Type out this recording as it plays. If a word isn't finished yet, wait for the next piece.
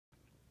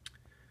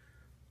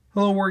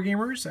Hello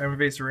Wargamers, I'm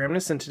Evasive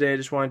Ramnus, and today I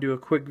just want to do a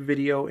quick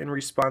video in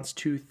response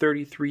to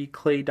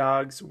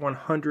 33claydog's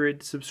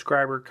 100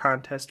 subscriber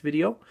contest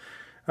video.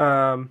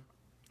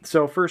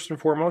 So first and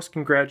foremost,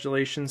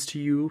 congratulations to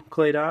you,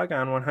 Claydog,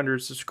 on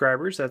 100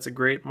 subscribers. That's a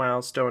great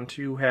milestone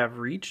to have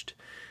reached.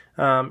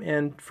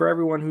 And for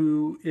everyone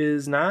who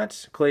is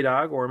not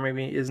Claydog or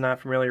maybe is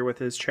not familiar with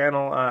his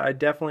channel, I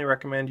definitely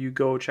recommend you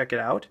go check it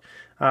out.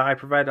 I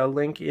provide a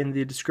link in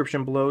the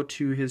description below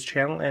to his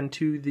channel and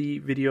to the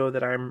video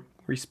that I'm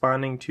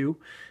responding to.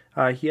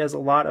 He has a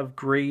lot of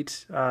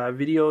great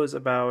videos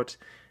about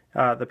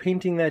the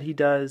painting that he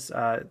does,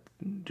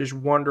 just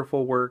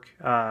wonderful work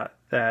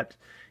that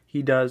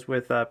he does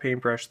with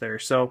paintbrush there.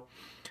 So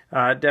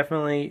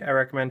definitely I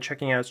recommend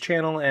checking out his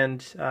channel,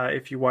 and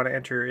if you want to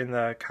enter in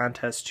the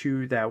contest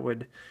too, that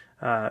would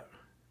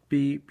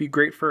be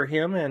great for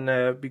him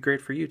and be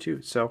great for you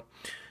too. So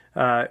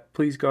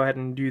please go ahead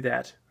and do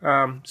that.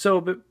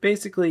 But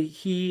basically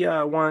he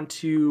wanted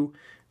to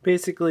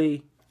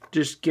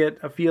just get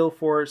a feel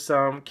for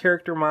some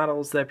character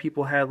models that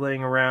people had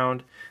laying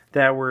around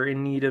that were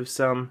in need of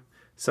some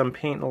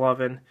paint and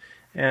loving,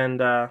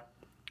 and I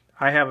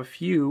have a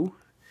few.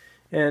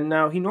 And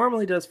now he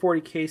normally does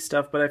 40K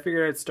stuff, but I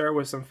figured I'd start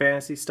with some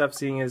fantasy stuff,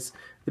 seeing as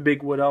the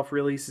big Wood Elf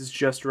release is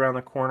just around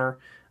the corner.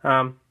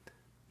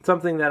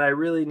 Something that I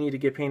really need to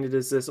get painted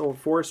is this old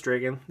Forest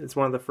Dragon. It's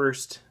one of the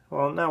first,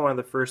 well, not one of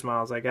the first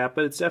models I got,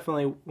 but it's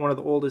definitely one of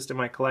the oldest in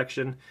my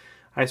collection.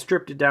 I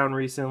stripped it down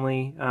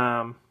recently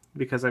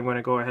because I'm going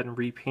to go ahead and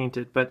repaint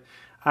it, but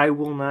I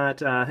will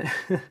not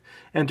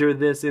enter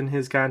this in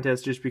his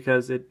contest just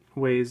because it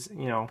weighs,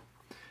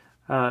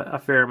 a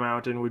fair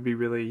amount and would be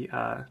really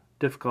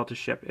difficult to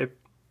ship.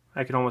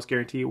 I can almost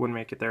guarantee it wouldn't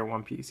make it there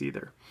one piece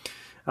either.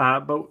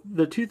 But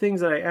the two things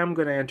that I am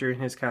going to enter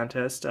in his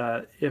contest,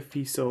 if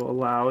he so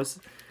allows,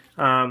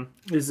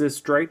 is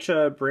this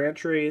Drycha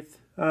Branch Wraith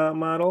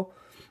model.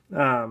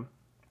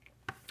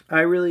 I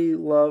really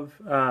love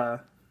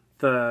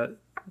the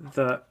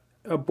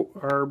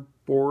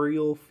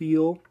arboreal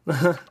feel,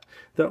 the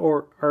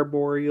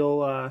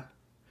arboreal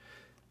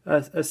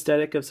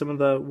aesthetic of some of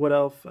the Wood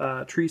Elf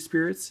tree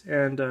spirits,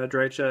 and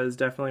Drycha is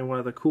definitely one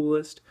of the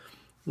coolest.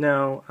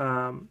 Now,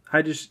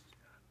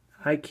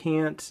 I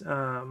can't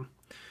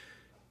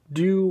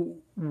do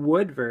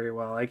wood very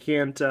well. I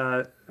can't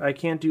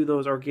do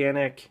those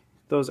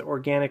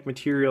organic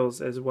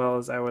materials as well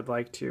as I would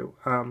like to.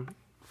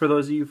 For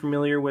those of you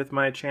familiar with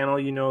my channel,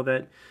 you know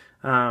that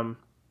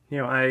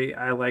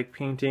I like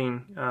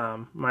painting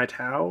my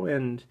Tau,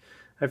 and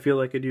I feel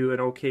like I do an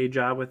okay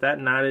job with that.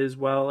 Not as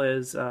well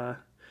as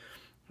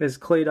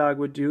Claydog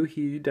would do.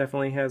 He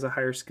definitely has a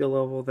higher skill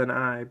level than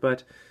I,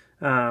 but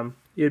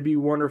it'd be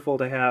wonderful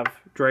to have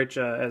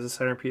Drycha as a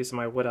centerpiece of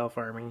my Wood Elf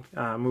army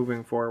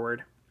moving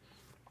forward.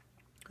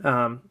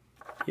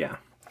 Yeah,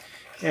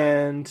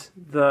 and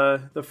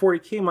the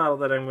 40K model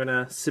that I'm going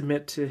to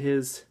submit to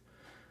his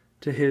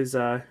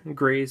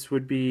grace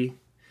would be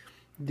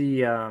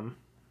the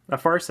a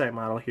Farsight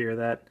model here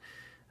that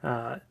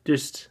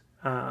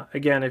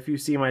again, if you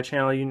see my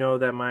channel, you know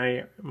that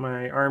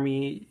my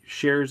army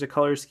shares a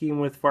color scheme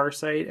with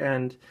Farsight,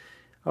 and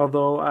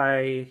although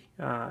I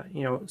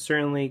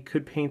certainly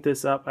could paint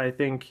this up, I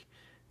think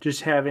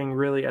just having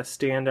really a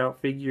standout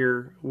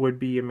figure would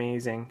be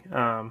amazing.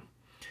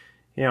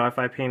 If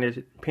I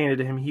painted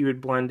him, he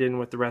would blend in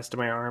with the rest of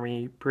my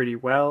army pretty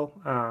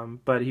well,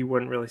 but he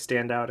wouldn't really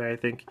stand out. And I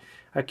think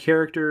a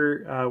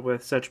character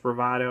with such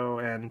bravado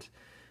and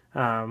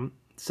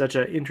such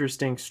an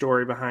interesting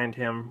story behind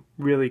him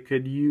really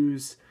could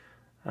use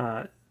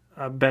a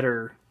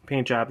better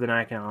paint job than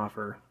I can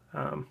offer.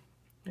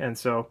 And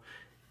so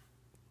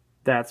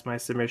that's my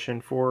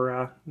submission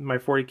for my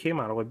 40K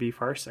model would be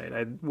Farsight.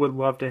 I would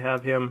love to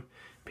have him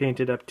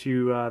painted up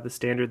to the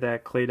standard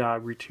that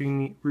Claydog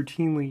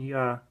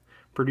routinely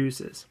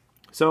produces.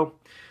 So,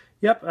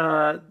 yep,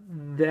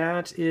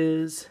 that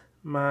is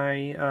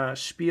my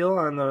spiel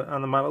on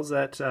the models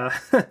that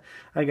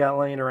I got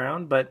laying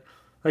around. But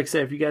like I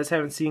said, if you guys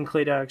haven't seen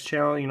Claydog's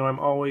channel, I'm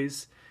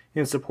always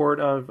in support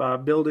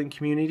of building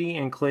community,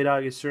 and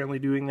Claydog is certainly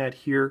doing that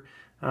here.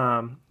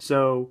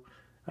 So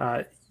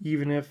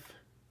even if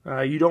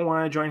you don't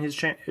want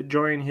to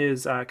join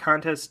his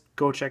contest,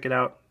 go check it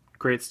out.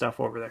 Great stuff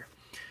over there.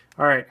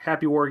 All right,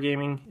 happy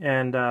wargaming,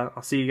 and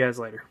I'll see you guys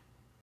later.